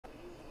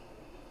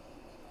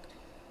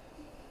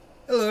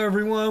Hello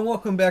everyone,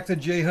 welcome back to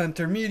J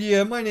Hunter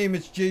Media. My name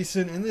is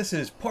Jason and this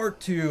is part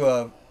 2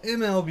 of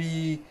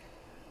MLB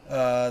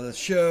The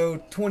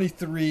Show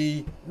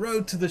 23,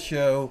 Road to the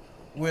Show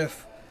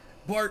with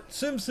Bart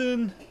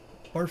Simpson,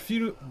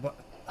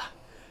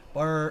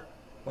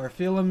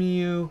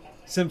 Bartholomew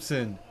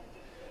Simpson.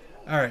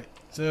 Alright,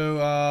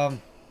 so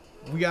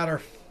we got our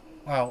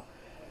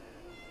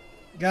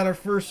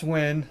first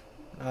win.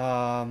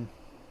 So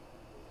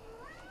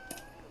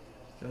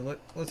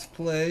let's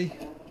play.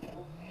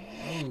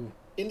 Ooh.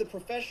 In the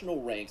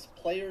professional ranks,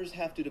 players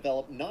have to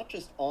develop not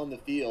just on the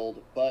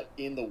field, but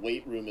in the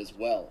weight room as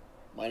well.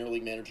 Minor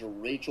league manager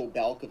Rachel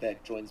Balkovec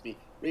joins me.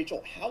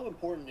 Rachel, how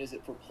important is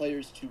it for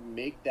players to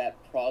make that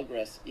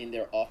progress in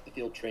their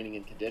off-the-field training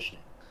and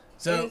conditioning?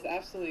 It is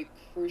absolutely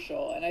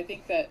crucial, and I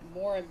think that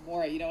more and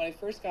more, when I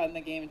first got in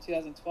the game in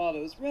 2012,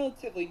 it was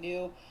relatively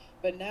new,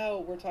 but now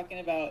we're talking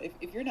about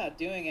if you're not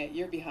doing it,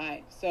 you're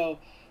behind. So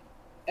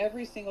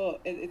every single,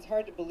 it's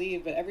hard to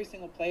believe, but every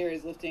single player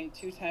is lifting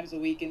 2 times a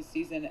week in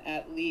season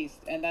at least,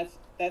 and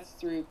that's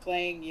through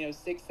playing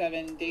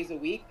 6-7 days a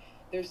week.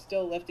 They're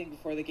still lifting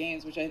before the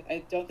games, which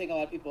I don't think a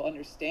lot of people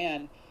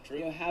understand.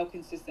 True. How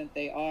consistent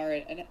they are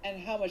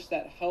and how much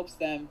that helps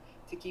them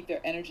to keep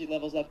their energy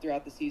levels up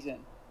throughout the season.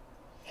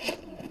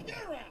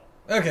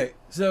 Okay,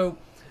 so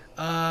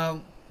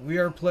we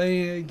are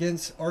playing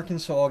against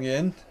Arkansas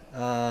again.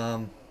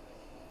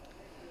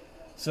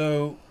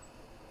 So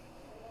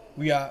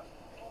we got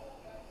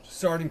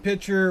starting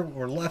pitcher,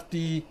 we're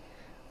lefty.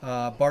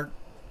 Bart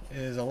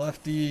is a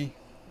lefty.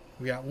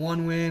 We got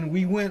 1 win.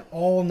 We went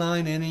all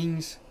 9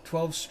 innings,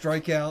 12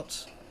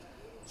 strikeouts.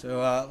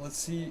 So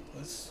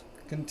let's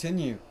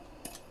continue.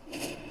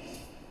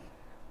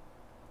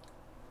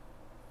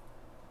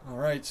 All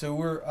right, so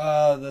we're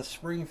the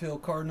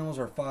Springfield Cardinals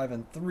are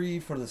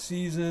 5-3 for the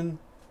season.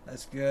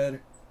 That's good.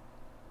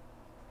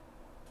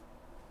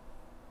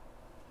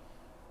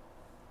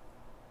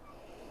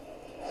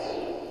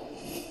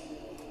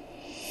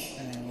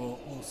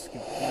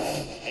 Skip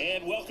this.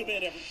 And welcome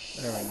in, everyone.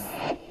 There we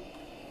go.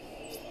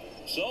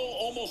 So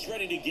almost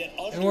ready to get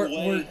underway.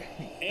 And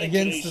we're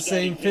against the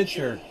same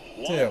pitcher,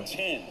 too.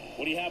 10.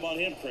 What do you have on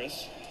him,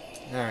 Chris?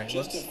 All right.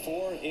 Just a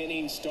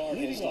 4-inning start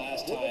his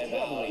last time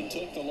out. He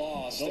took the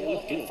loss. They're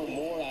looking for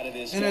more out of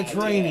this. And it's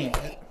raining.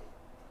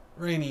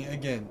 Raining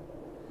again.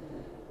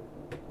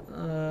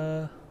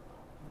 All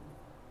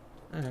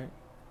right.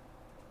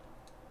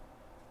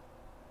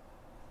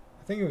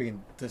 I think we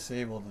can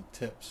disable the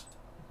tips.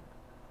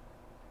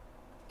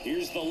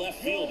 Here's the left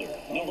fielder,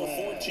 number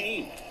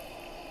 14.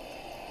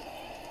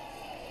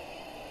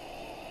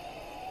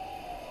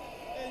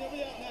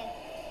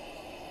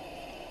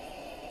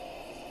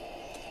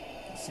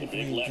 The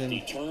big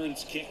lefty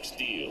turns, kicks,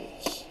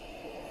 deals.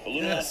 A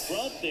little out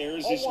front there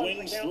as he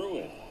swings through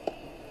it.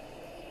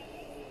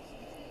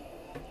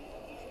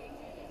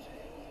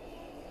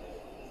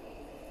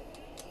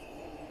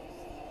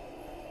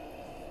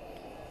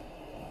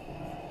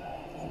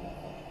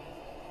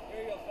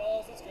 Here you go,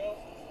 fellas. Let's go.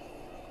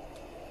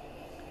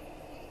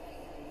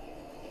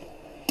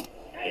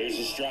 There's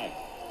a strike.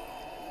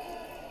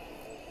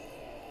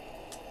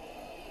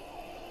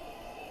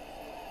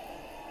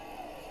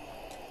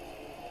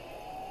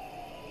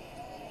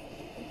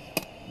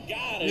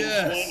 Got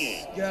him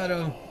swinging. Got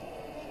him.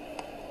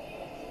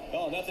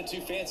 Oh, nothing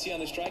too fancy on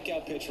the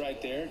strikeout pitch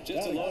right there.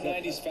 Just a low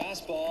 90s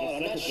fastball, and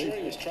I'm not sure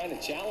he was trying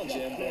to challenge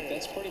him, but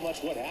that's pretty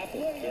much what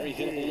happened. Very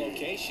hittable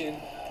location,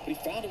 but he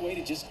found a way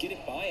to just get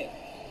it by him.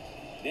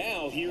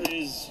 Now here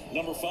is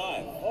number 5.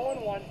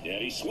 0-1. Yeah,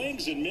 he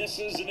swings and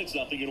misses, and it's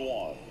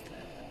 0-1.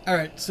 All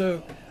right,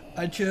 so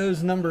I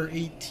chose number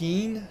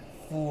 18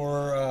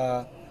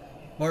 for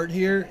Bart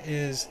here.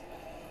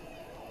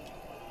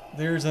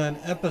 There's an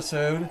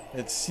episode.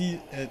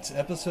 It's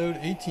episode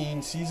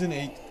 18, season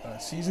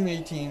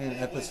 18 and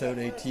episode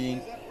 18,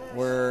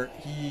 where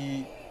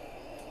he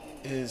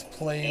is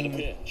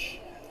playing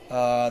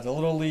the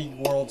Little League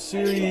World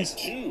Series,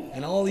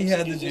 and all he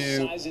had to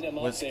do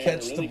was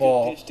catch the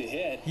ball.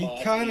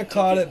 He kind of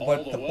caught it,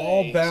 but the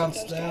ball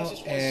bounced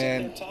out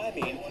and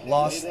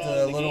lost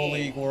the Little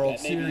League World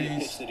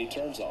Series.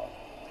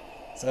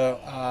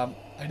 So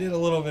I did a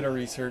little bit of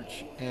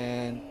research,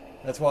 and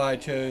that's why I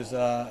chose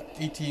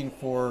 18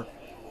 for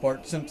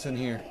Bart Simpson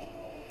here.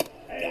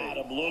 Got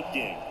him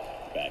looking.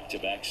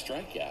 Back-to-back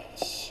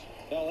strikeouts.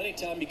 Well,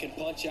 anytime you can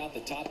punch out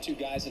the top 2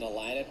 guys in a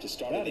lineup to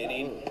start an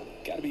inning,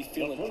 got to be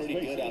feeling pretty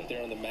good out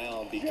there on the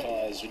mound,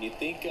 because when you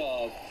think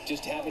of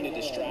just having a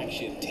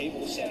distraction,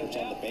 table setters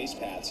on the base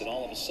paths, and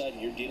all of a sudden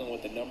you're dealing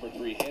with the number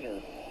 3 hitter,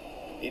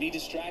 any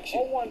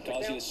distraction can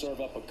cause you to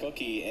serve up a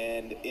cookie,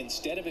 and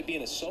instead of it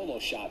being a solo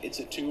shot, it's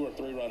a 2 or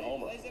 3 run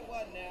homer.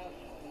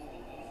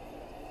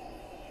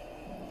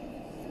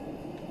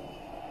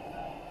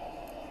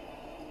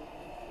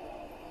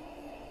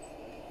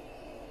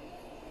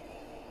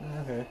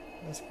 Okay,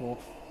 that's cool.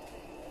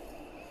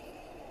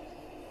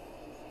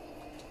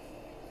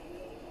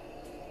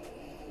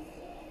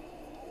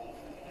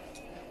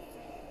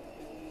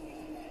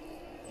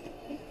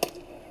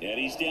 And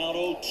he's down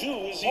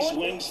 0-2 as he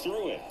swings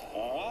through it.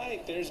 All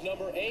right, there's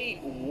number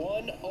 8,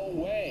 1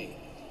 away.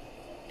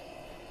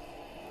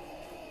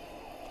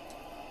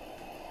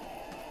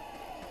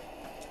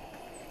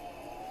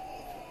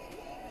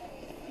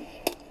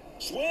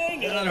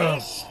 Swing and a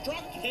miss,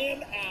 struck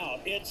him out.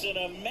 It's an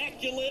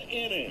immaculate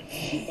inning.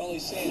 Well,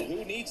 he's saying,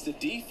 who needs the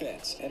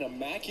defense? An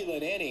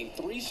immaculate inning,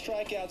 3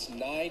 strikeouts,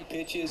 9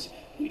 pitches.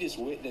 We just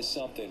witnessed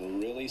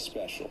something really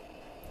special.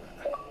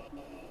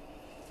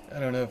 I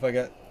don't know if I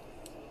got...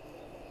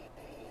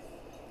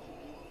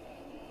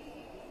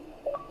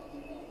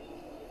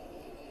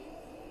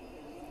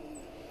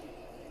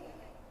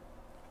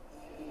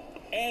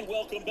 And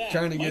welcome back.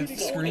 Trying to get a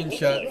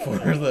screenshot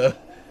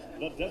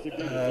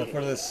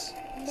for this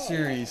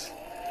series.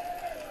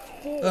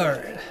 All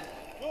right,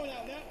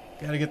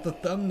 gotta get the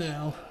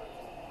thumbnail.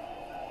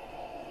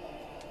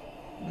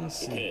 Let's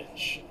see.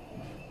 Pitch.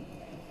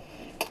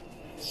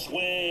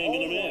 Swing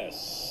and a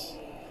miss.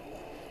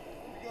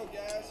 Here we go,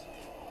 guys.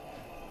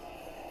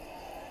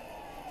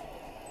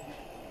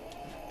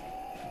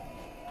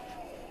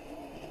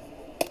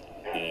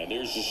 And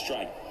there's the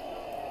strike.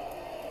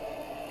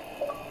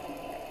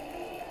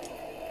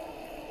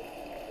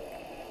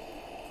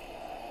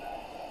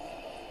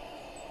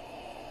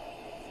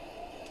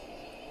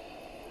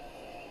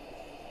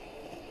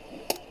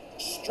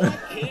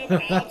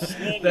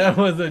 That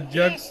was a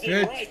junk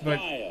pitch, but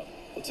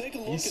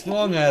he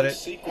swung at it.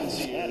 Sequence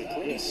here,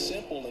 pretty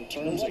simple in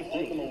terms of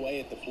putting them away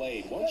at the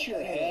plate. Once you're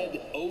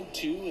ahead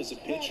 0-2 as a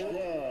pitcher,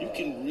 you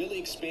can really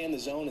expand the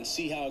zone and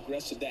see how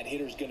aggressive that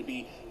hitter is going to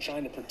be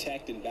trying to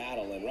protect and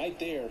battle. And right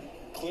there,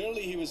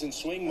 clearly he was in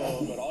swing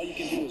mode, but all you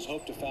can do is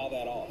hope to foul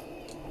that off.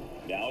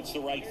 Now it's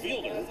the right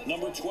fielder,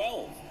 number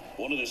 12.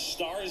 One of the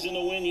stars in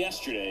the win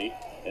yesterday,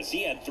 as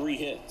he had 3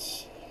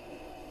 hits.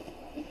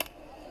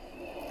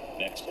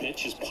 Next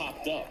pitch is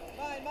popped up.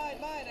 Mine,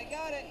 I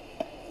got it.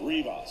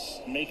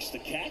 Rivas makes the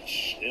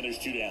catch, and there's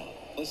 2 down.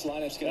 This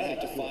lineup's going to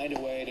have to find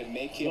a way to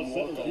make him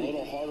work a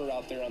little harder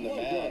out there on the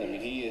mound. I mean,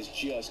 he is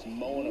just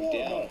mowing him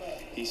down.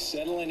 He's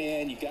settling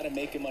in. You got to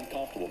make him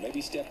uncomfortable.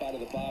 Maybe step out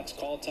of the box,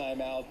 call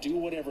timeout, do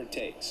whatever it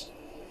takes.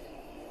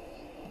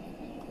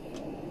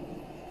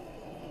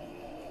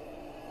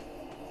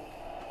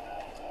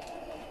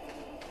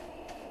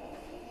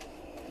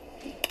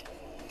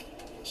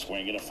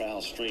 Swinging a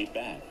foul straight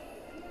back.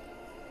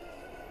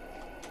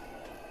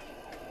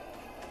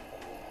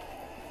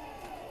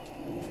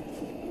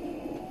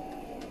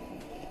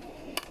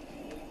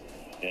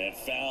 And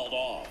fouled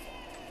off.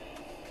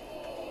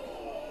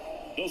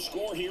 No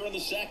score here in the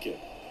second.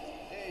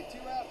 Hey, 2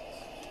 outs.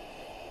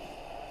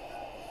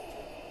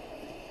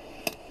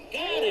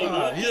 Got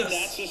him.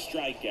 Yes. That's a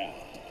strikeout.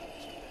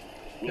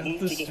 We'll Got move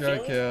the to the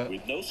strikeout. third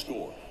with no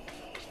score.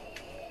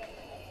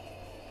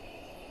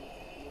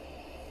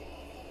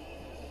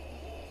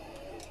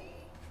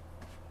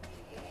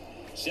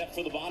 Set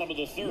for the bottom of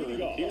the third.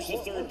 Here's the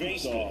third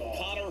baseman,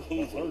 Connor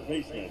Hoover.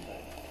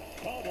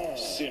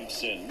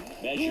 Simpson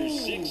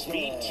measures 6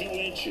 feet 2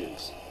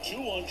 inches,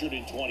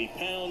 220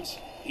 pounds.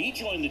 He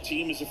joined the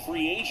team as a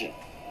free agent.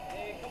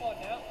 Hey, come on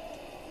now.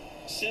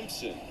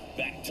 Simpson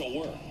back to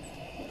work.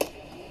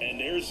 And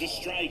there's the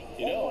strike.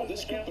 You know,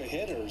 this group of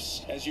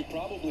hitters, as you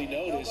probably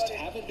noticed,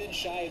 haven't been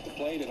shy at the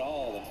plate at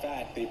all. In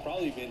fact, they've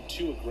probably been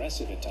too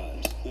aggressive at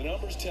times. The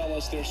numbers tell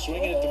us they're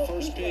swinging at the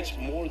first pitch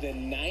more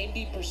than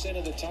 90%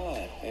 of the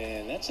time.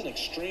 And that's an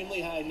extremely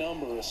high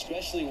number,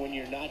 especially when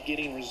you're not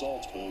getting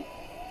results, Boo.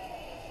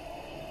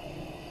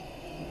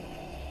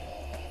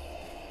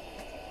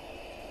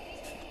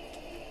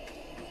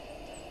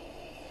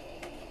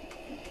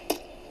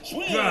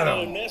 Swing and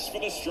a miss for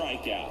the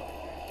strikeout.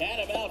 Had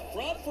him out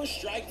front for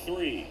strike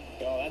 3.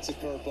 Oh, that's a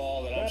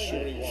curveball that I'm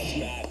sure he wants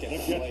back at the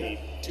plate.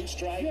 2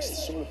 strikes, the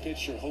sort of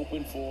pitch you're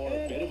hoping for.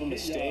 A bit of a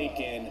mistake,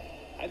 and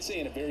I'd say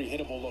in a very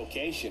hittable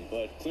location,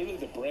 but clearly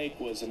the break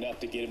was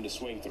enough to get him to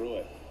swing through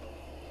it.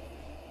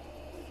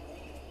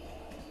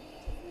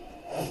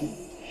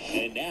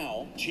 And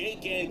now,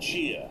 Jake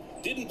Anchia.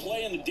 Didn't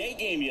play in the day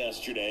game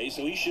yesterday,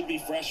 so he should be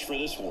fresh for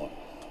this one.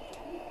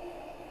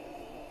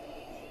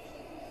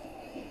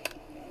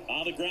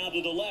 On the ground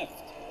to the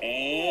left.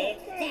 And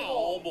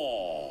foul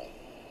ball.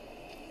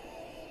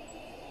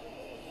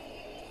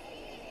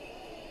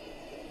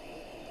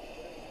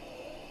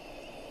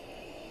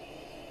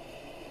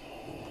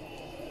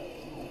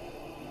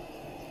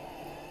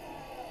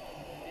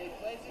 Hey,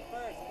 place it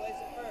first.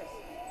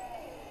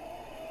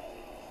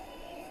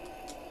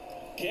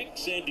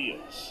 Kicks and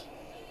deals.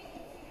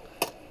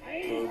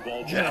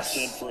 Curveball drops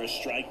in for a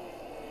strike.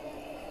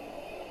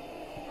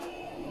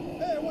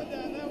 Hey, 1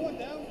 down now, 1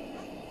 down.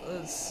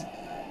 Let's see. All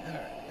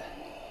right.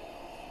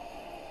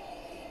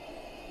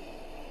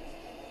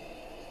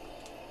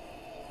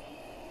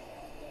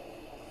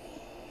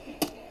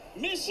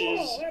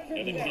 Misses,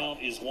 and the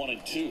count is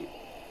 1-2.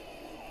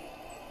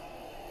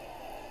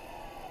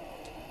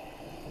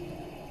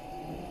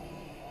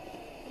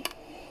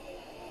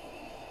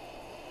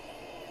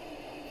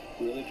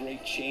 Really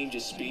great change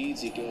of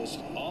speeds. He goes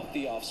off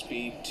the off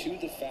speed to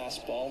the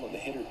fastball, and the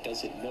hitter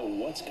doesn't know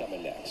what's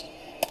coming next.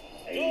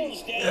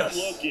 Goes down Yes.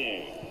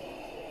 looking.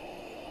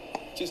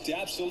 Just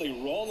absolutely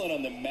rolling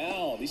on the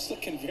mound. He's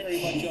looking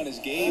very much on his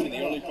game in the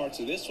early parts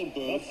of this one,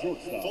 Boo.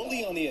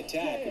 Fully on the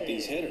attack with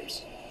these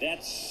hitters.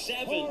 That's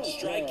 7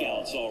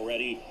 strikeouts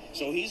already,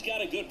 so he's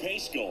got a good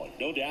pace going,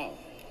 no doubt.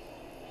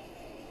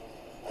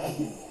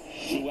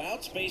 2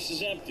 outs, base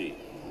is empty.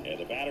 And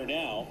the batter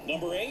now,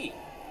 number 8.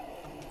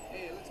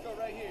 Hey, let's go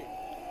right here.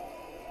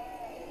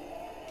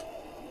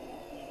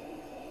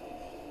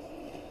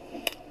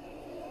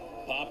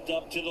 Popped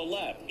up to the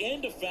left,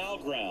 into foul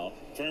ground.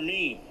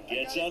 Fermin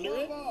gets under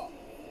it,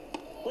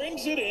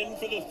 brings it in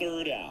for the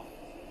 3rd out.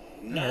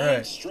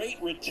 9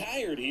 straight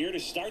retired here to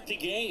start the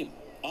game.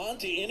 On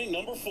to inning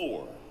number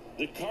 4.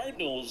 The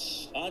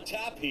Cardinals on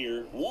top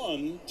here,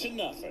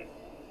 1-0.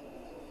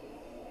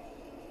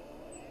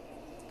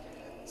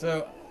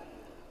 So,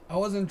 I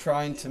wasn't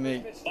trying to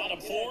make Bottom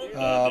 4,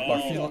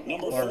 Bartholomew.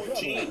 number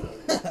 14.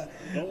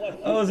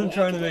 I wasn't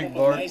trying to make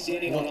Bart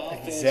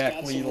look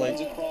exactly like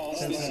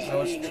Simpson. I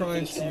was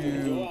trying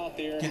to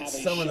get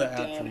some of the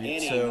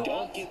attributes.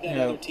 So, you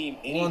know,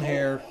 long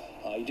hair.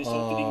 You just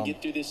hope that he can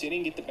get through this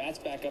inning, get the bats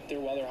back up there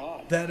while they're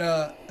hot.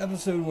 That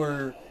episode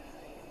where,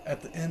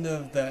 at the end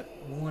of that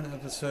one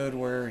episode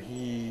where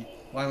he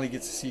finally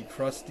gets to see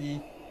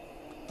Krusty,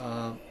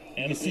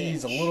 you can see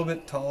he's a little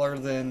bit taller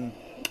than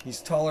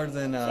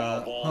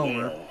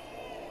Homer,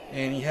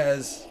 and he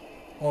has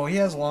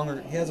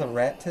a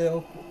rat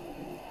tail,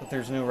 but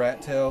there's no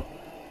rat tail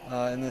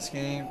in this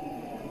game.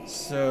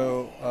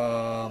 So,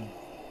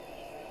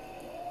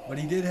 but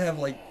he did have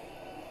like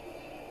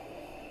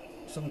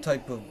some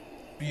type of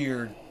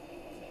beard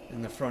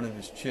in the front of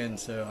his chin,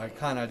 so I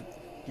kind of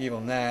gave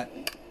him that.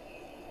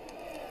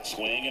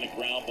 Swing and a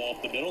ground ball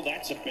up the middle.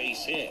 That's a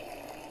base hit.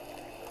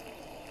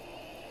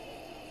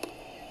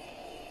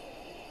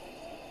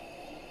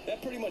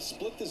 That pretty much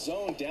split the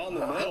zone down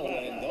the middle,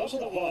 and those are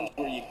the ones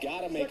where you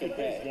got to make a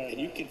pay. And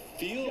you can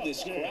feel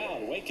this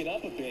crowd waking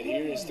up a bit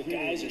here as the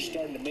guys are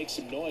starting to make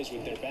some noise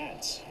with their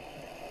bats.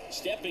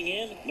 Stepping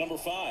in, number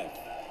 5.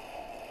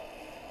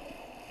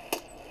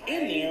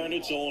 In there, and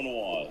it's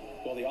 0-1.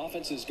 Well, the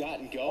offense has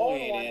gotten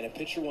going, and a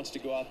pitcher wants to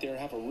go out there and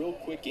have a real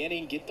quick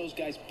inning, get those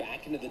guys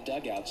back into the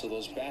dugout so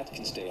those bats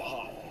can stay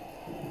hot.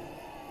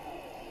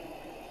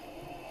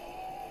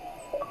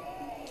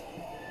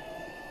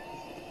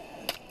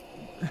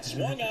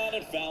 Swung on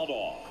and fouled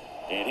off.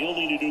 And he'll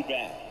need a new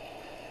bat.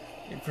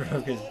 He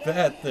broke his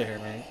bat there,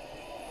 man.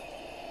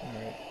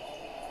 Alright.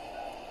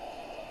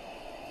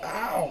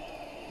 Ow!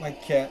 My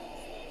cat.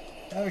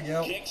 There we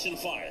go. Kicks and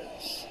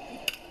fires.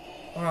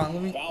 Hold on,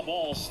 let me Foul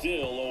ball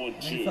still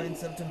 0-2. find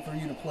something for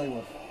you to play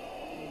with.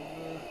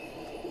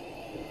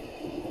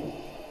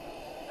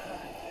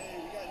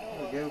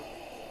 There we go.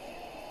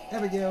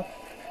 There we go.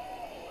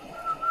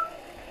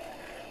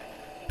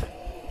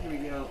 Here we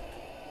go.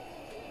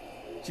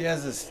 She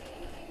has this.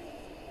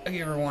 I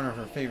gave her one of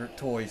her favorite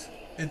toys.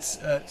 It's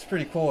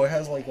pretty cool. It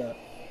has like a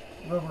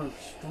rubber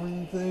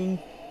string thing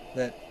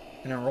that,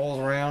 and it rolls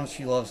around.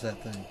 She loves that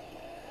thing.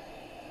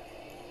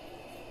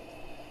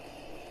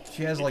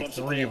 She has like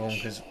 3 of them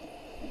because,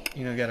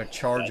 you know, you gotta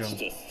charge them. That's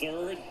to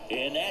third,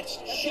 and that's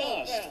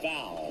just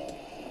foul.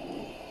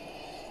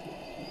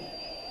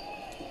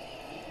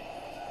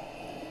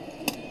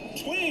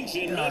 Swings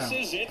and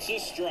misses. It's a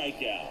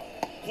strikeout.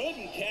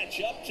 Couldn't catch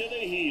up to the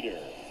heater.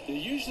 You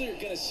usually are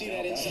going to see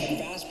that inside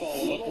fastball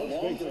a little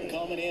longer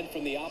coming in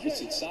from the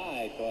opposite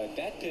side, but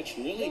that pitch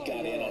really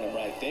got in on him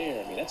right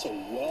there. I mean, that's a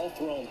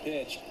well-thrown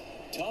pitch.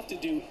 Tough to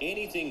do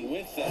anything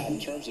with that in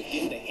terms of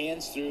getting the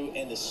hands through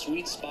and the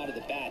sweet spot of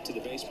the bat to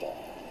the baseball.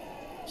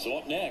 So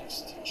up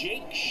next,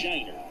 Jake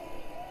Shiner.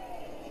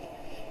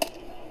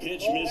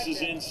 Pitch misses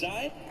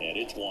inside, and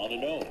it's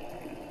 1-0.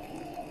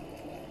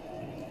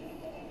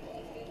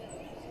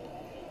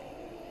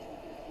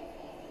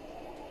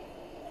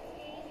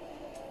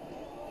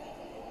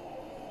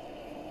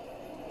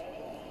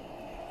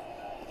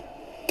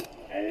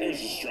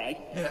 There's a strike.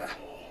 Yeah.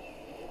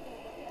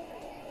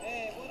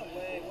 Hey, one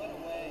away, one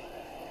away.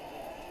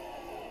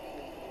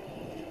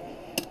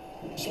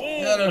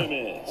 Swing and a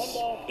miss.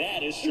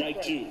 That is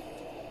strike 2.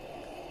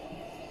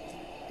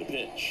 The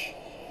pitch.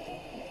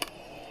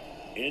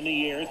 In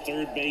the air,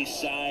 third base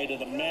side of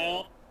the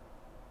mound.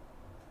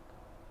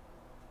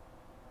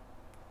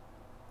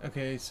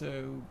 Okay,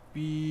 so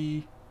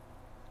B.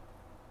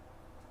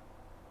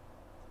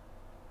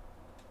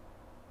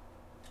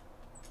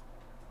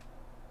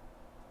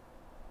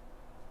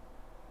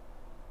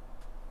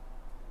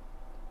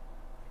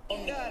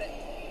 Got it.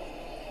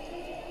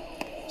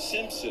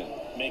 Simpson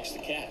makes the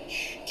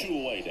catch. 2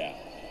 away down.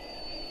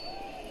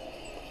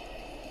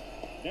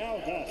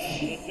 Now that's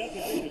the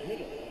designated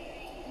hitter,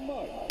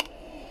 Mike.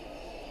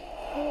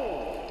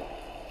 4.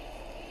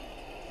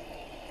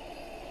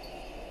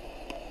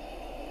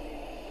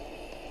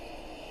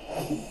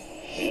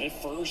 And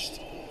at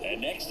first, and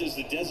next is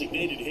the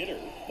designated hitter,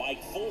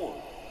 Mike Ford.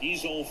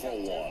 He's 0 for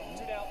 1.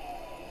 2 down.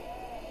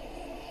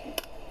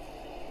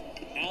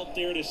 Out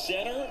there to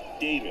center,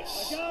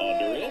 Davis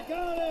under it.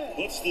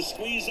 Puts the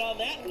squeeze on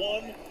that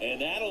one, and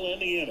that'll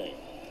end the inning.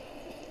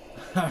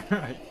 All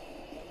right.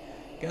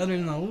 Got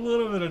in a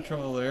little bit of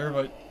trouble there,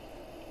 but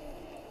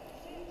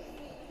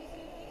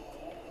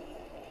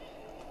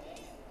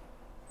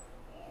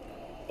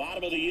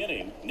Bottom of the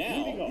inning.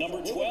 Now,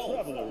 number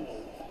 12. all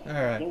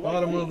right,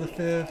 bottom of the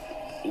 5th.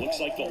 Looks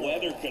like the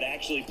weather could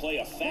actually play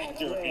a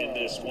factor in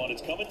this one.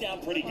 It's coming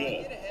down pretty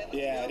good.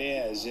 Yeah, it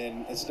is,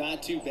 and it's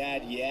not too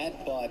bad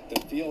yet, but the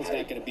field's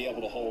not going to be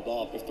able to hold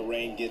up if the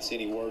rain gets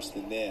any worse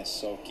than this.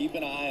 So keep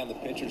an eye on the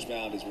pitcher's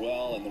mound as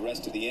well, and the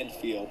rest of the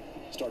infield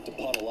start to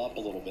puddle up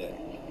a little bit.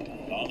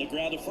 On the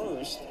ground at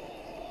first.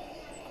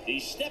 He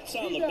steps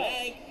on the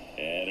bag,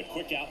 and a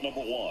quick out,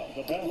 number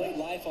 1. Good late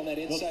life on that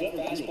inside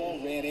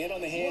fastball, ran in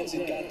on the hands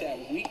and got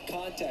that weak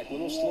contact,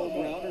 little slow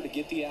grounder to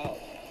get the out.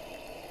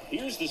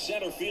 Here's the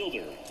center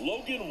fielder,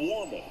 Logan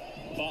Warman,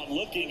 caught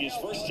looking his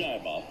first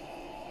time up.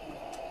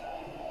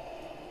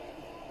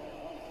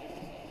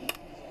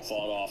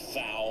 Fought off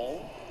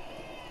foul.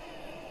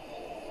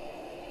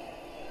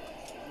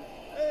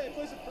 Hey,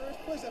 place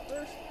it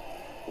first.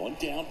 One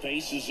down,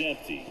 base is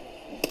empty.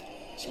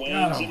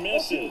 Swings and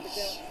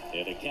misses.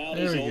 And the count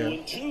is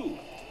 0-2.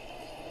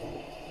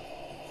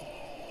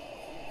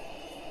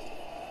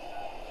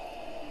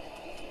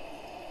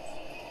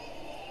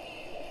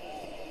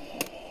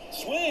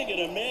 Swing and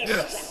a miss,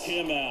 struck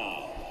him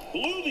out.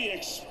 Blew the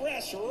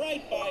express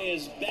right by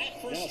his bat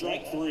for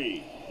strike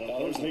 3.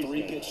 There's a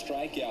 3-pitch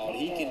strikeout.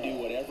 He can do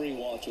whatever he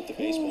wants with the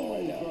baseball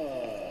right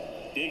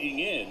now. Digging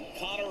in,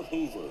 Connor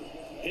Hoover.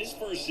 His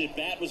first at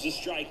bat was a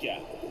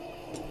strikeout.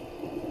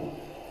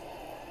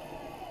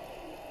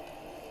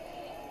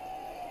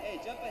 Hey,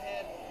 jump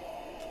ahead.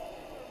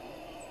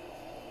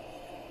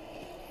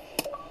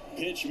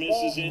 Pitch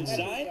misses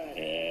inside,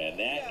 and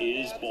that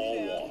is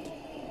ball 1.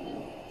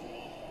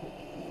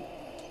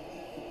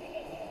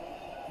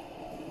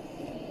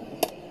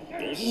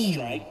 There's a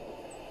strike.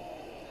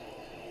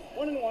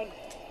 1-1.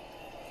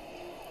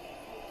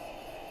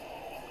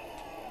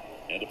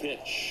 And a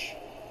pitch.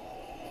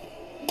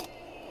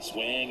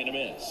 Swing and a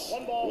miss.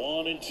 1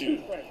 ball.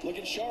 1-2.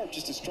 Looking sharp,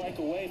 just a strike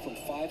away from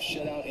 5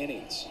 shutout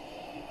innings.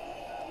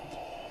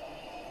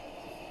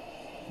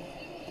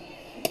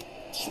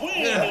 Swing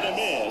and a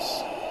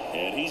miss.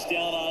 And he's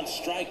down on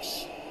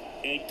strikes.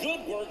 And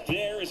good work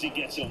there as he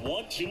gets a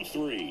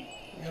 1-2-3.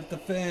 Got the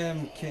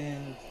fam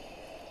cam.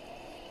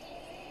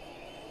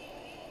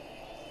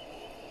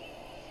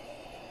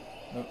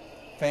 Oh,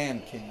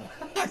 fam cam.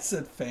 I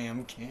said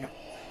fam cam.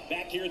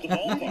 Back here at the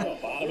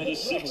ballpark, bottom of the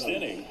 6th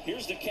inning.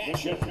 Here's the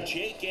catcher,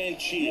 Jake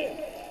Anchia.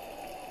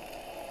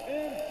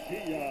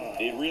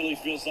 It really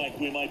feels like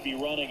we might be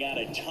running out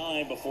of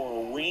time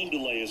before a rain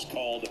delay is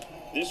called.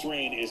 This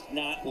rain is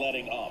not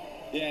letting up.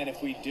 Yeah, and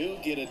if we do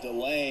get a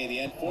delay, the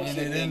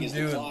unfortunate thing is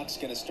the clock's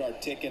going to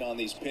start ticking on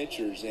these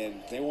pitchers,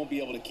 and they won't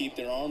be able to keep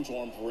their arms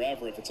warm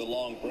forever if it's a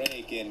long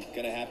break, and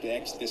going to have to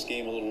exit this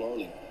game a little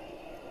early.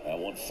 That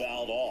one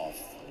fouled off.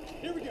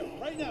 Here we go,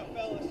 right now,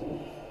 fellas.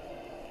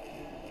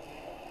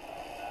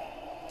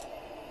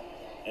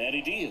 And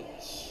he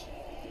deals.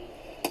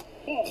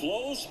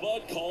 Close,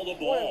 but called a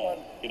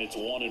ball. And it's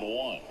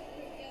 1-1.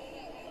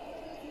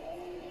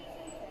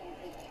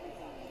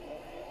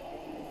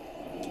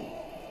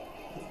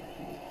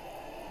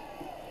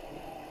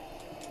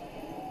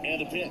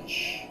 And a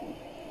pitch.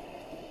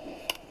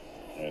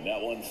 And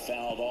that one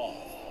fouled off.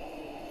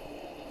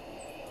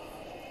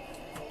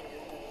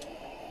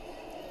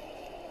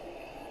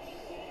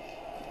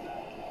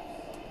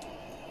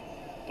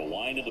 The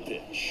line of the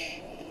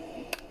pitch.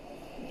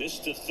 This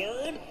to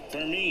third.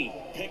 Fermin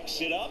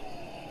picks it up.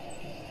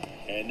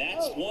 And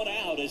that's one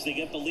out as they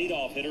get the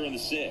leadoff hitter in the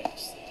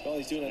 6th. Well,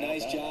 he's doing a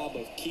nice job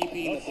of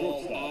keeping the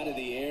ball out of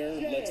the air.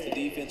 Lets the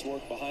defense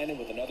work behind him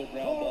with another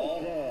ground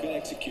ball. Good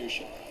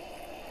execution.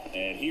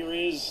 And here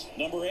is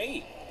number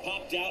 8.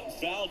 Popped out and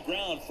fouled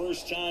ground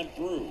first time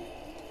through.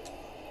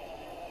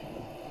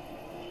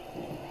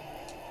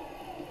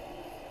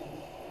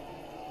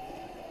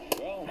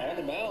 Well, on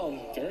the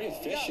mound, very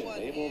efficient.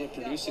 Able to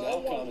produce an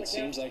outcome, it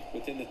seems like,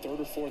 within the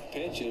 3rd or 4th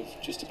pitch of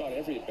just about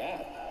every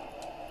at-bat.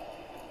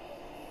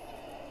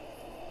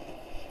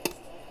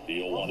 The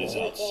 0-1 is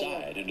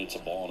outside, and it's a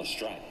ball and a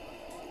strike.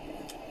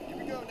 Here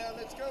we go, now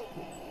let's go.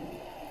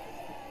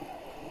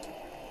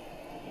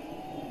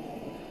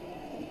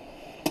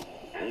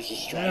 There's a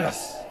strike.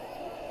 Yes.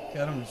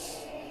 Got him.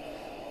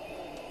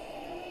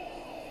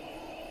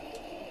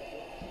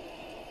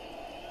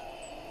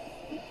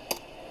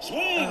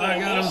 Swing! I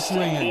got him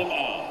swinging.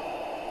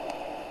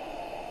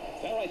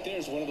 That right there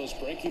is one of those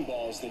breaking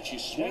balls that you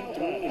swing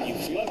through and you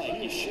feel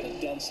like you should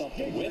have done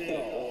something with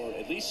it or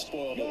at least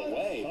spoiled it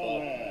away.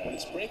 But when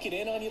it's breaking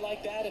in on you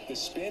like that, if the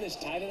spin is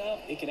tight enough,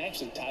 it can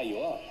actually tie you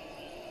up.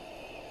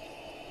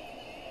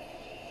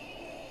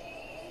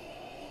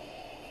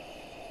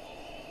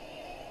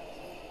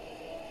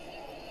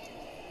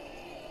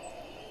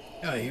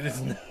 Oh, he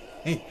was.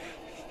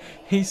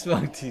 He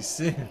swung too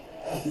soon.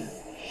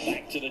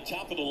 Back to the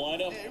top of the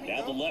lineup.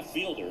 Now the left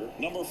fielder,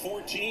 number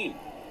 14.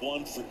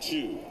 1 for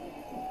 2.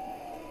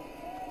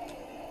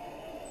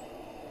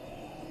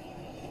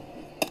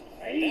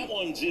 That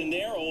one's in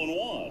there,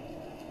 0-1.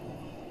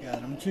 Got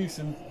him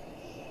chasing.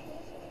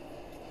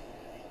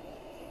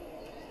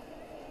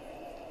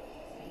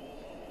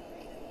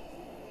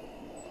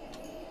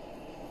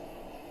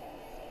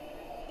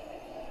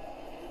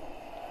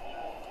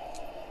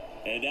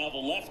 And now the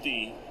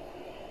lefty.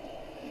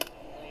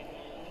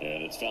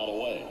 And it's fouled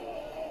away.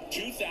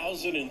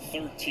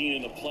 2013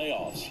 in the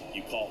playoffs,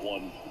 you caught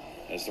one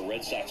as the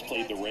Red Sox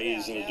played the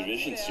Rays in a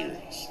division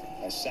series.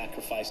 I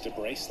sacrificed a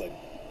bracelet.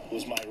 It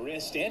was my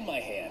wrist and my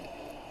hand.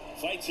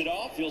 Fights it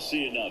off, you'll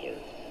see another.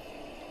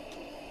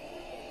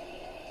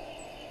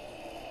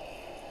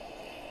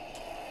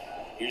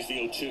 Here's the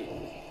 0-2.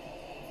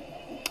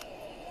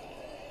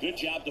 Good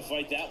job to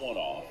fight that one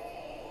off.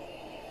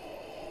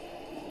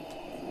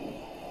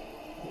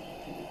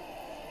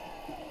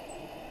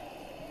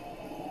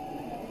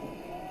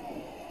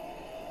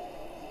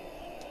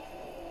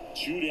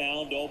 Two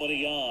down,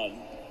 nobody on.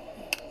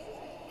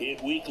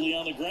 Hit weakly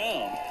on the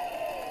ground.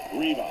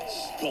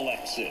 Rivas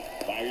collects it.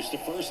 Fires to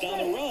first on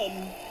the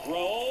run.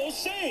 Throw,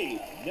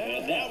 save.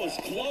 And that was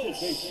close.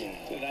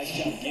 Did a nice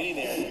job getting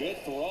there. Good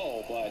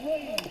throw, but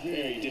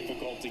very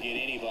difficult to get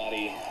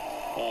anybody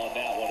on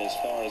that one as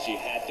far as you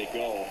had to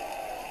go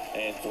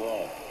and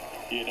throw.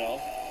 You know?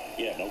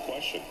 Yeah, no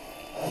question.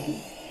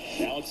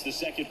 Now it's the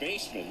second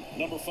baseman,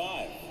 number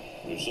 5.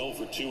 Who's 0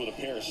 for 2 with a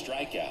pair of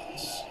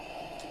strikeouts.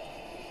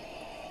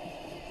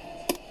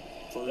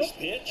 First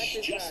pitch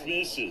just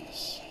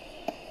misses.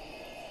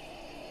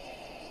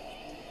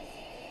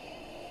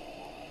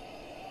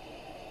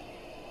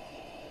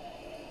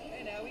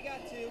 Hey, now we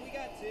got two.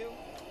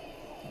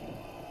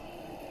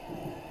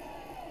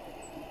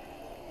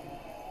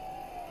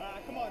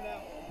 Come on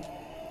now.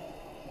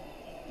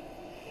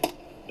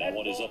 That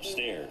one is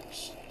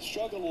upstairs.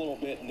 Struggled a little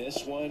bit in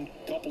this one.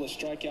 Couple of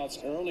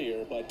strikeouts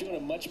earlier, but doing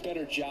a much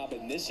better job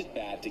in this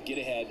at-bat to get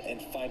ahead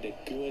and find a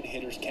good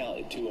hitter's count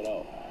at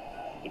 2-0.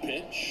 The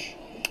pitch.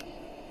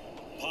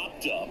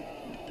 Popped up.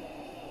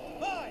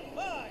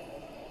 High.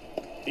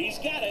 He's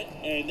got it,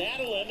 and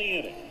that'll end the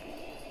inning.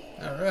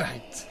 All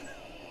right.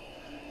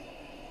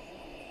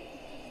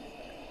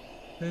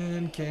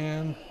 And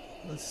Cam,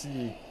 let's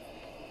see.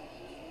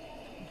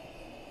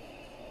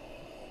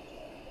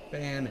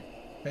 Ban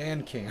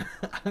Cam.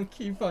 I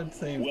keep on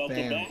saying Welcome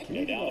Ban back. Cam.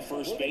 And now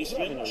first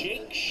baseman,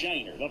 Jake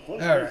Shiner. All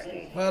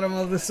right, bottom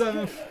of the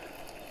 7th.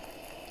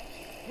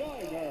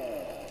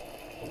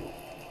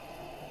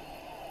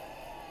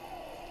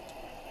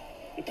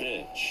 The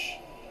pitch.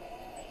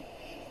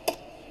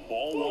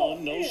 Ball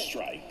 1, no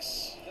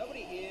strikes.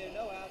 Nobody here,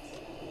 no outs.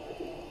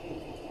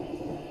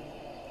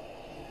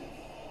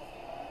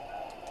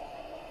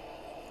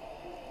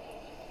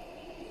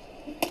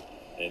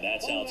 And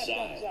that's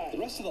outside. The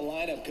rest of the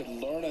lineup could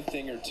learn a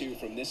thing or two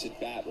from this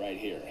at-bat right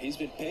here. He's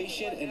been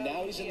patient, and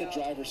now he's in the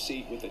driver's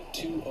seat with a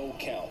 2-0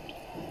 count.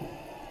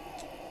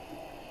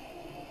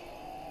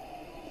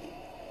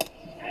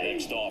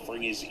 Next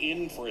offering is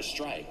in for a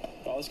strike.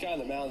 Well, this guy on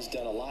the mound's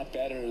done a lot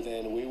better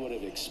than we would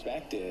have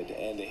expected,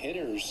 and the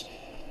hitters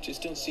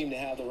just don't seem to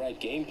have the right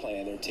game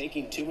plan. They're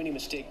taking too many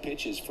mistake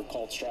pitches for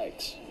called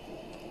strikes.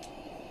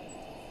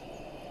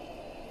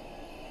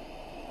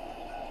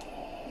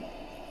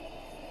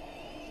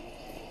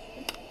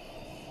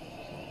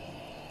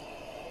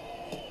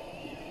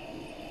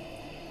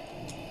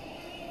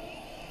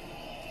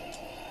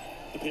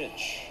 The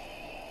pitch.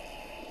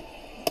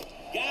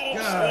 Got him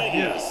God, swinging.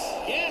 yes.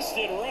 Gassed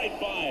it right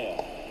by him.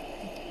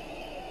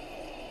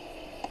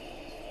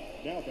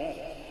 Now that.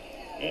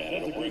 And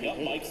it'll bring up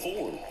Mike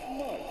Ford.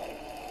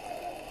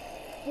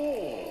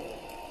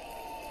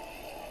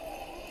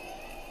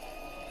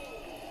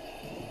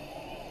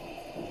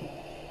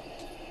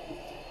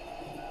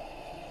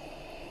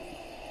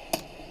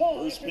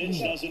 First pitch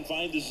doesn't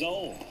find the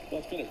zone. Well,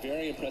 it's been a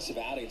very impressive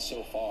outing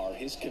so far.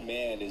 His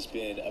command has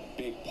been a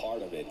big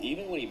part of it.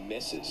 Even when he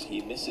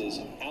misses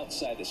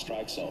outside the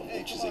strike zone,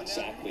 which is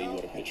exactly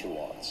what a pitcher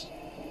wants.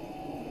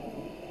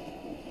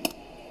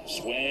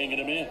 Swing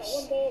and a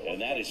miss.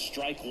 And that is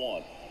strike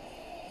 1.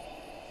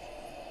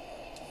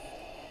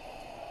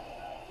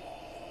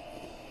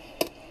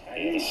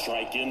 And a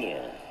strike in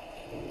there.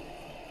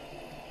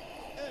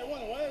 Hey,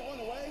 one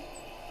away.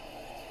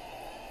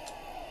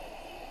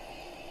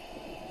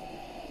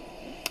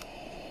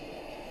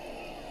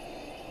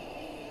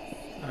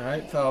 All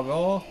right, foul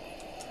ball.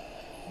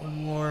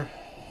 One more.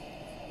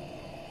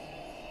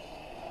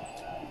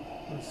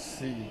 Let's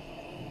see.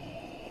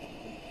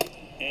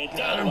 And Got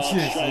down him, on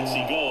Jason. strikes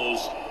he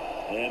goes.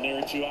 And there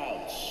are 2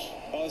 outs.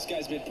 Well, this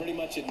guy's been pretty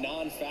much a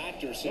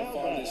non-factor so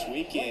far this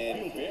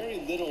weekend.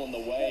 Very little in the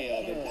way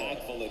of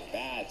impactful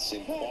at-bats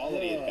and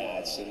quality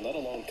at-bats, and let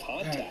alone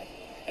contact.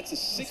 That's the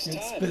 6th Let's get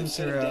time he's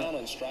Spencer set out. down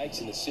on strikes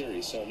in the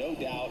series, so no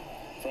doubt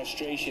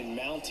frustration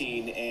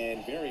mounting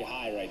and very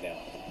high right now.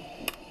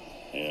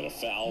 And a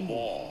foul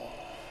ball.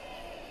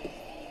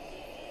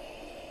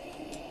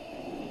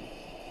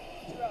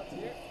 2 outs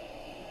here.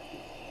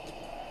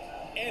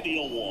 And the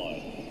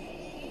 0-1.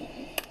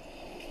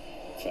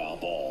 Foul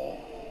ball.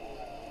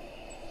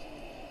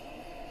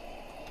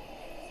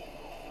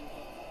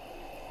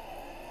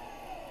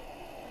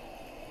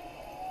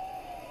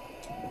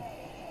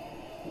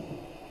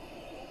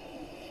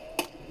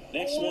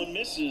 Next one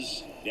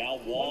misses. Now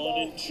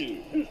 1 and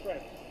 2. 2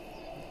 strikes.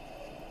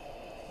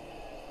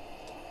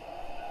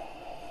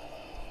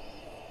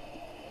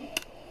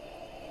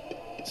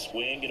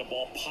 Swing and a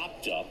ball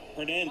popped up.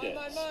 Hernandez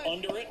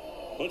under it.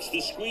 Puts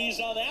the squeeze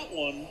on that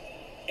one.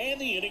 And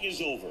the inning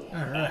is over.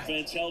 Right.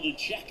 Offense held in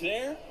check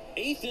there.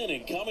 8th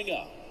inning coming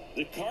up.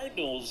 The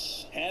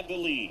Cardinals have the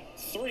lead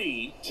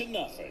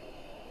 3-0.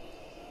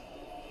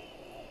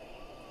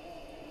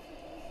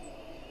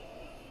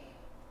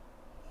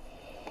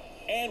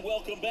 And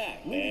welcome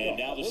back. And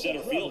now the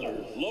center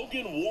fielder,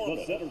 Logan Warman.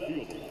 The center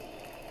fielder,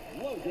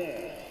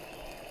 Logan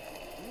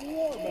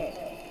Warman.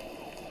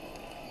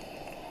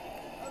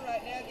 All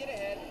right, now get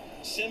ahead.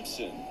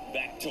 Simpson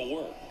back to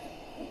work.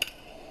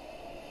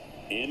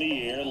 In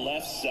the air,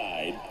 left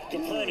side.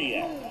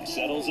 Koperniak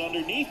settles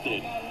underneath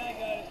it.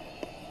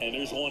 And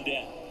there's one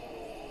down.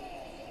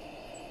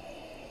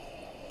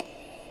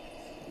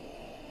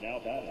 Now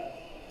batting,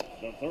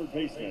 the third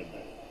baseman,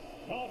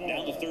 Connor.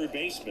 Now the third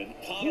baseman,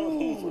 Connor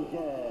Hoover.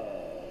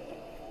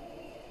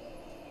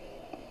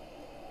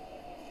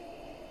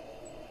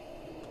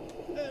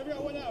 Hey,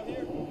 everyone out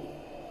here.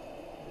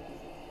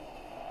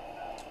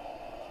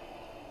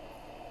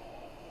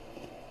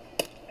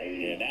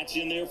 And that's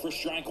in there for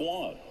strike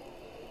one.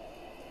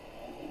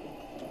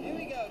 Here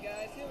we go,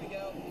 guys. Here we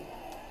go.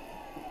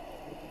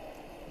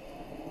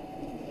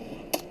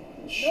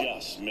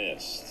 Just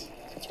missed.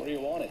 That's where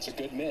you want it. It's a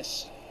good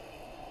miss.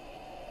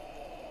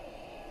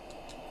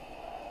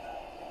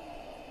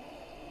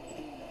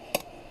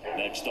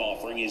 Next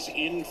offering is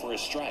in for a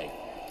strike.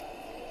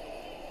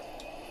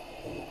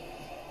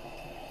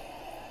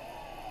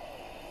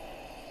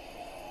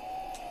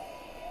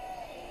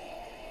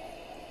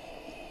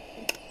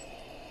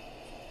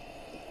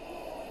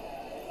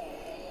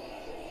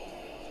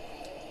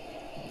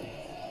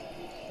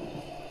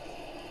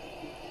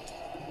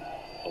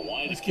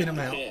 Let's get him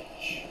out.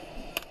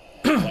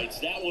 Lights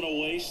that one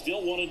away.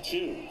 Still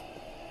 1-2.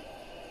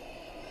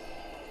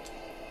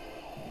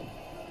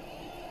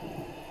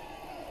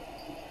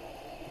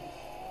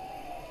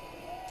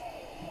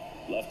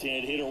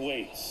 Left-hand hitter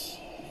waits.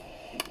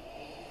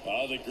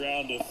 On the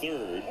ground to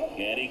third,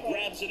 and he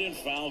grabs it in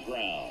foul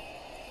ground.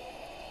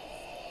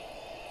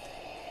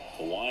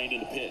 The wind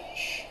and the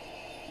pitch.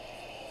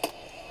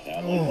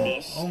 That one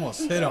missed.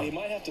 Almost hit him. He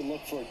might have to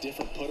look for a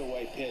different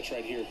put-away pitch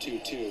right here,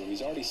 2-2.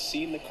 He's already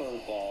seen the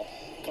curveball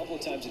a couple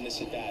of times in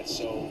this at-bat,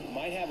 so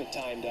might have it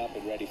timed up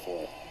and ready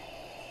for it.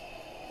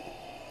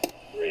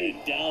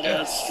 And down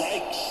on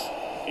strikes.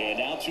 And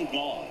now 2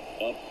 gone.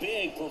 A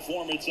big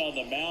performance on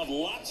the mound.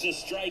 Lots of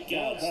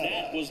strikeouts.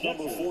 That was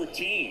number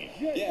 14.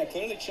 Yeah,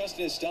 clearly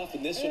trusting his stuff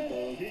in this one,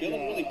 Boone.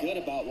 Feeling really good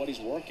about what he's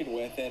working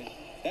with, and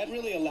that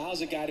really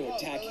allows a guy to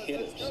attack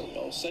hitters. You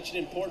know, such an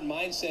important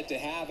mindset to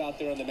have out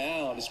there on the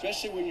mound,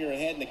 especially when you're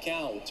ahead in the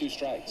count with 2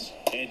 strikes.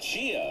 And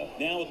Chia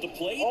now at the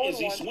plate as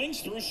he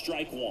swings through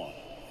strike one.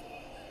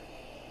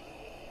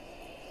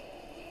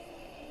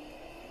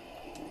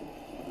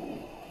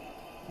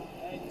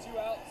 Hey, 2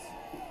 outs.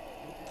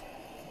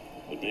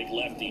 The big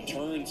lefty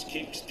turns,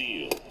 kicks,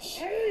 deals.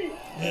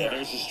 And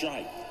there's a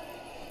strike.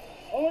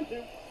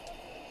 0-2.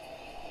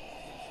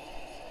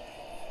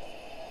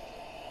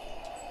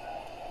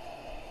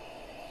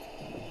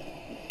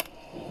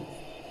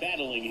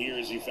 Battling here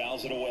as he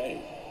fouls it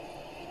away.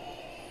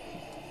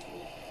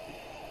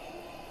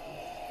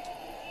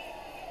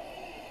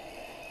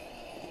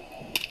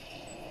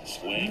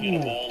 Swing and a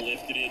ball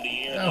lifted in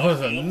the air. That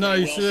was a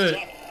nice hit.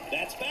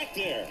 That's back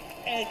there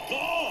and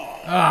gone.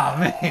 Oh,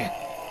 man.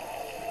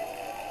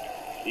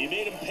 He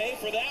made him pay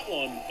for that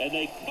one, and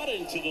they cut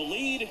into the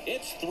lead.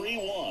 It's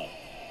 3-1.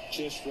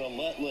 Just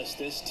relentless.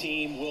 This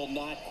team will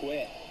not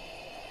quit.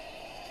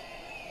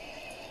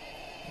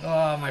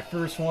 Oh, my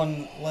first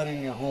one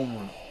letting a home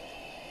run.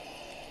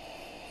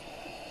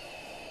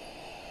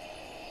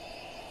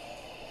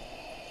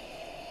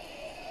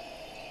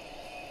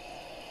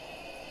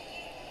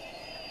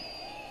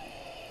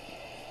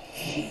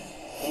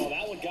 Well,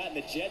 that one got in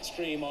the jet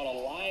stream on a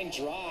line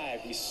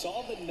drive. We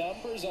saw the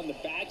numbers on the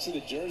backs of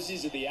the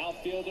jerseys of the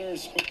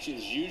outfielders, which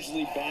is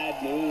usually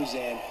bad news,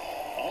 and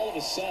all of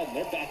a sudden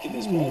they're back in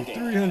this ballgame.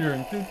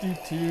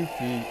 352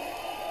 feet.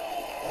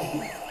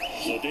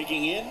 So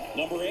digging in,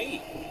 number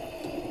 8.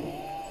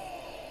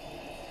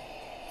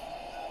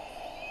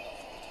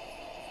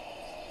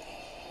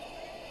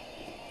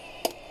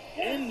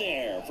 In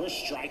there for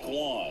strike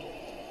one.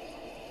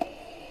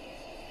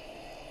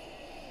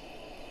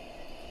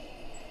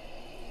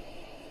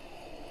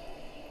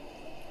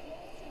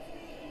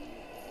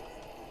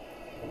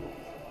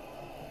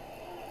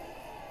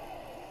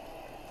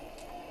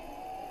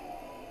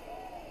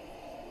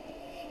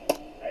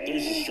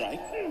 There's a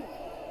strike.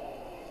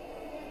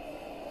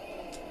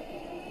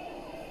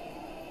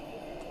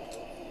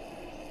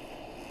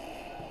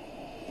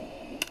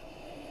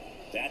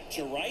 That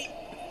to right.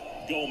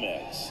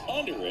 Gomez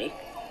under it.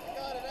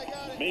 I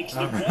got it. Makes the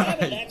All grab, right.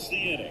 and that's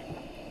the inning.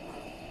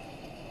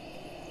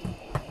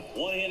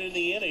 One hit in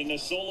the inning, a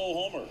solo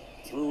homer.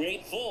 Through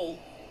 8 full,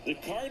 the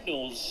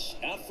Cardinals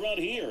out front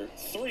here,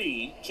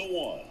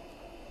 3-1.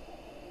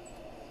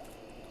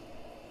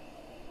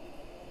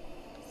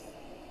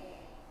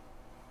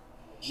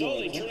 So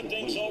they turn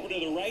things over to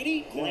the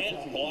righty,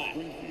 Grant Black.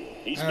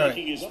 He's All right.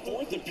 making his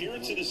 4th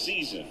appearance of the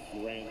season.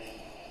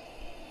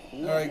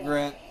 All right,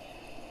 Grant.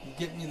 You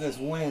get me this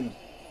win.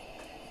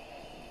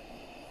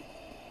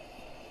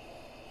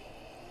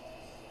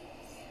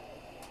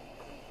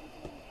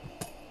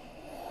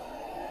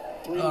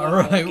 All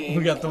right,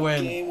 we got the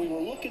win. We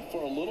were looking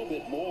for a little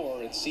bit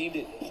more. It seemed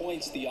at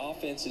points the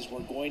offenses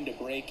were going to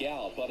break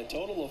out, but a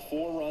total of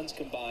 4 runs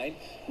combined.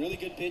 Really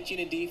good pitching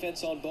and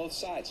defense on both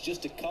sides.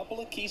 Just a couple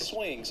of key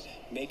swings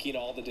making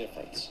all the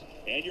difference.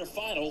 And your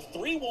final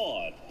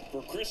 3-1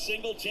 for Chris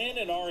Singleton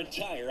and our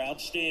entire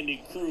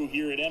outstanding crew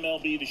here at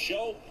MLB The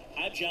Show.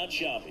 I'm John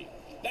Shambi.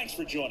 Thanks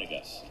for joining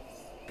us.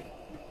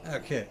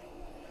 Okay.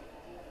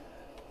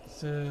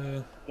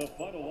 So The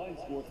final line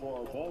score for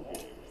our ball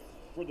game.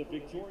 For the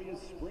victorious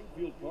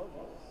Springfield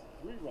Cardinals,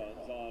 3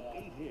 runs on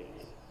 8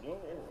 hits, no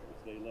errors.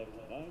 They left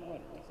 9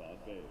 runners on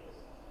base.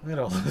 look at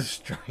all those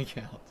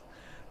strikeouts.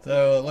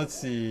 So let's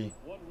see.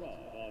 1 run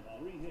on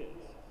 3 hits,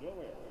 no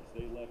errors.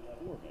 They left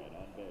 4 men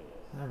on base.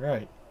 All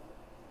right.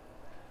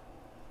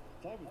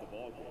 Time of the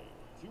ball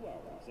game, 2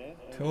 hours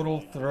and Total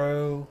 39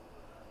 throw.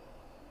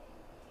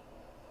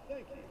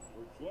 Thank you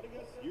for joining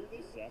us here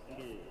this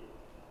afternoon.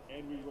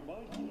 And we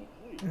remind you to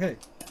please Okay.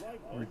 drive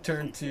home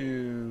Return safely.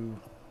 to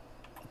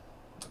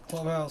the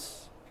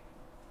clubhouse.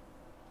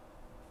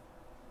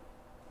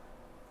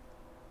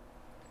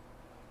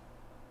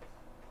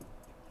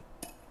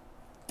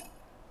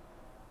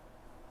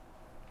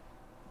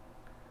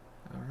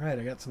 All right,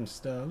 I got some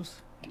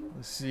stubs.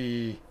 Let's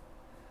see.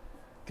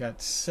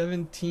 Got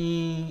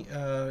 17.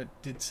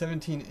 Did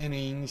 17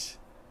 innings.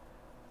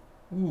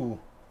 Ooh,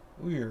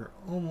 we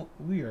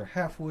are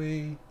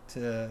halfway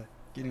to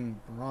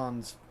getting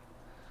bronze.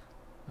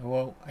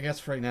 Well, I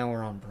guess right now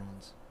we're on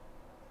bronze.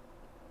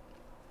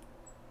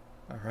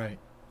 All right.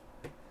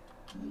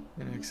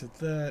 Gonna exit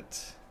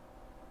that.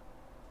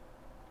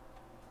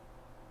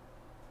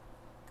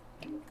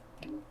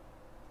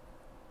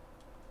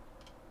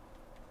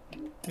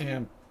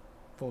 And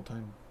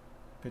full-time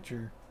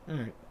pitcher. All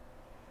right.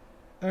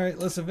 All right,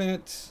 let's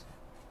event.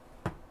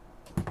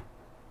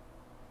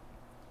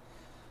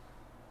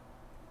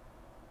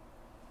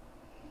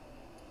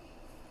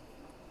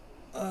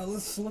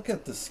 Let's look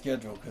at the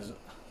schedule because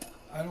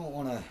I don't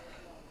want to.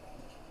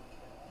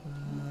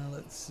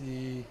 Let's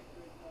see.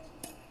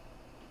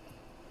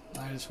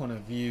 I just want to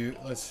view.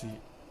 Let's see.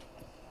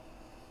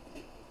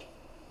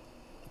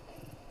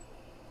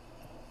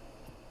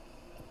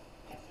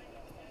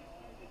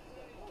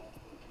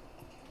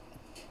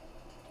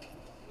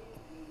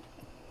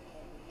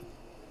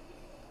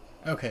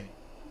 Okay,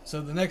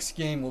 so the next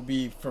game will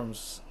be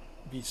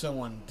be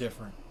someone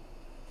different.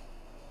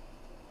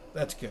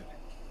 That's good.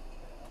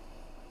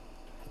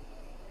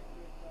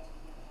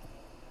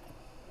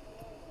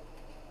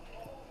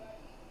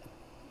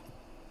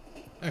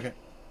 Okay.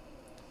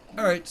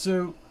 All right,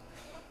 so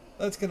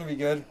that's gonna be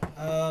good.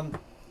 I'm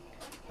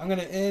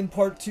gonna end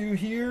part 2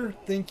 here.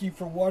 Thank you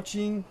for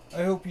watching.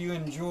 I hope you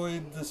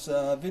enjoyed this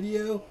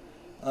video.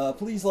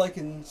 Please like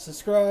and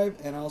subscribe,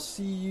 and I'll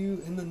see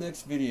you in the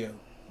next video.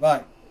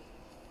 Bye.